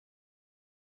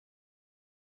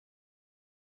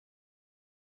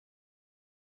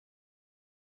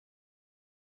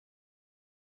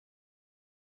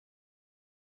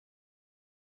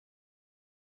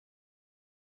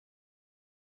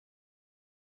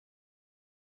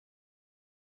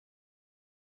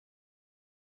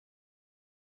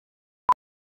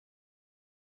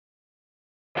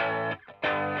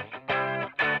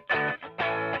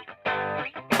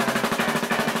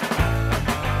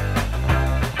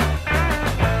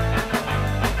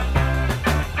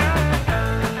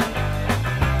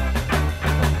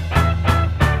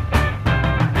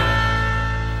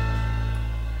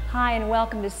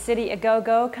welcome to City A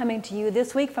Go-Go, coming to you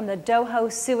this week from the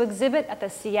Doho Sioux exhibit at the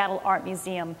Seattle Art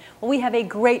Museum. Well, we have a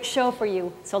great show for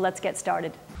you, so let's get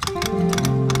started.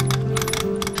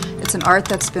 It's an art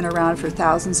that's been around for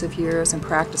thousands of years and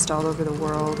practiced all over the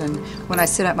world, and when I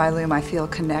sit at my loom I feel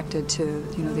connected to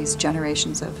these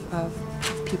generations of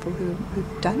people who've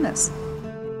done this.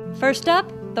 First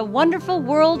up, the wonderful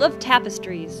world of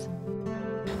tapestries.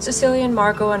 Cecilia and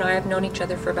Margot and I have known each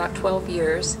other for about 12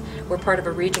 years. We're part of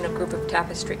a regional group of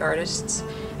tapestry artists,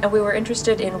 and we were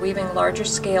interested in weaving larger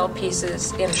scale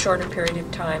pieces in a shorter period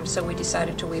of time, so we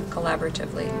decided to weave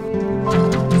collaboratively.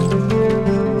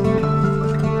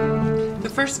 The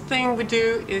first thing we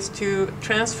do is to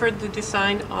transfer the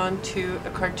design onto a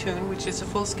cartoon, which is a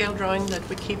full-scale drawing that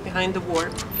we keep behind the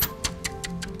warp.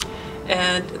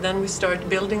 And then we start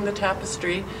building the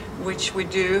tapestry, which we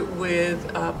do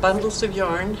with bundles of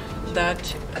yarn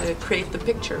that create the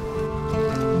picture.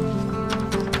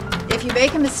 If you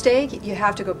make a mistake, you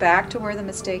have to go back to where the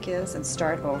mistake is and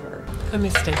start over. A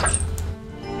mistake.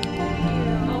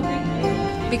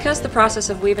 Because the process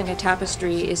of weaving a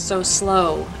tapestry is so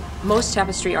slow, most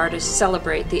tapestry artists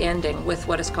celebrate the ending with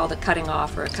what is called a cutting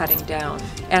off or a cutting down.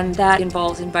 And that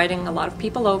involves inviting a lot of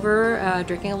people over,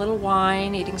 drinking a little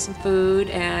wine, eating some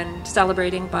food, and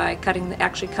celebrating by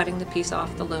actually cutting the piece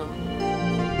off the loom.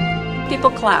 People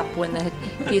clap when the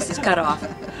piece is cut off.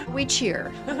 We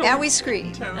cheer, and we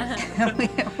scream,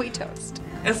 we toast.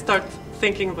 And start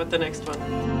thinking about the next one.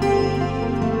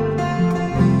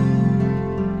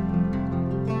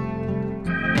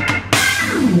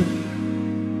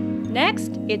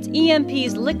 Next, it's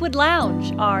EMP's Liquid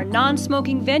Lounge, our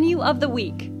non-smoking venue of the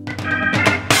week.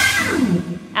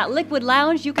 At Liquid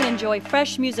Lounge, you can enjoy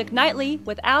fresh music nightly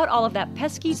without all of that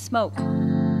pesky smoke.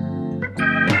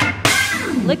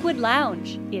 Liquid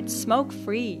Lounge, it's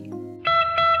smoke-free.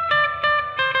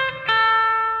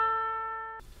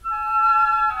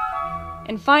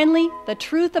 And finally, the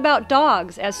truth about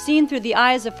dogs as seen through the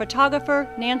eyes of photographer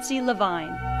Nancy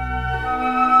Levine.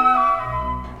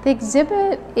 The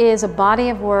exhibit is a body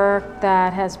of work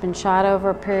that has been shot over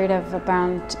a period of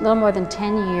about a little more than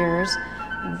 10 years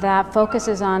that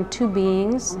focuses on two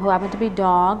beings who happen to be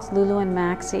dogs, Lulu and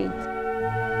Maxie.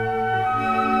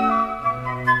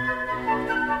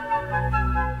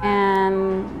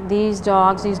 And these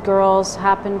dogs, these girls,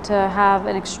 happen to have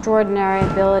an extraordinary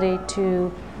ability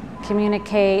to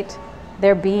communicate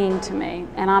their being to me,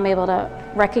 and I'm able to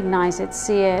recognize it,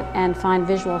 see it, and find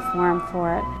visual form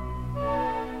for it.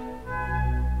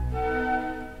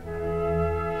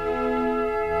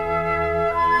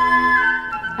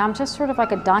 I'm just sort of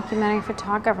like a documentary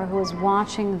photographer who is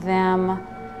watching them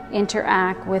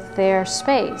interact with their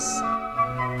space.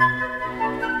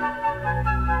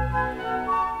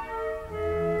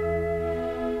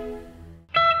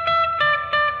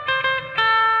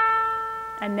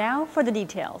 And now for the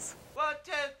details. 1,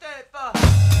 2, 3, 4.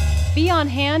 Be on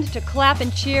hand to clap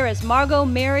and cheer as Margot,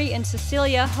 Mary, and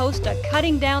Cecilia host a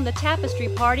Cutting Down the Tapestry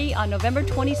party on November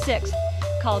 26th.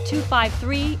 Call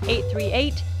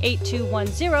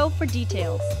 253-838-8210 for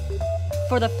details.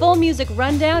 For the full music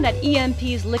rundown at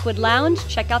EMP's Liquid Lounge,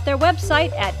 check out their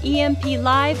website at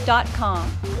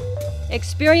emplive.com.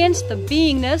 Experience the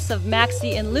beingness of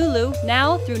Maxie and Lulu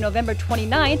now through November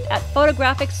 29th at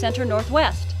Photographic Center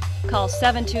Northwest. Call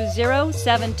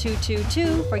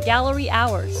 720-7222 for gallery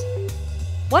hours.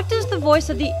 What does the voice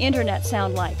of the internet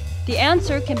sound like? The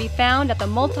answer can be found at the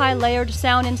multi-layered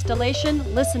sound installation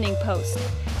Listening Post.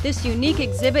 This unique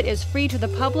exhibit is free to the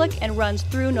public and runs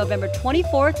through November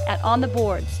 24th at On the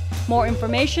Boards. More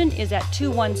information is at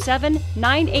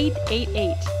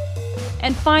 217-9888.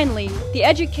 And finally, The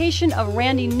Education of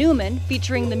Randy Newman,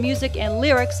 featuring the music and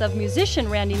lyrics of musician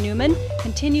Randy Newman,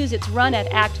 continues its run at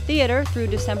ACT Theater through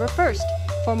December 1st.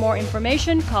 For more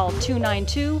information, call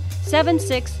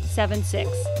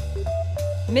 292-7676.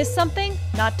 Miss something?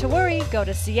 Not to worry. Go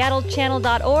to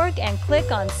seattlechannel.org and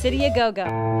click on City A Go-Go.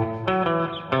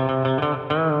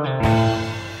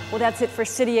 Well, that's it for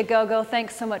City A Go-Go.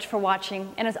 Thanks so much for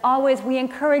watching. And as always, we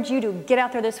encourage you to get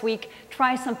out there this week,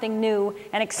 try something new,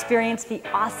 and experience the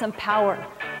awesome power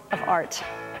of art.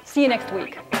 See you next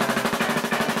week.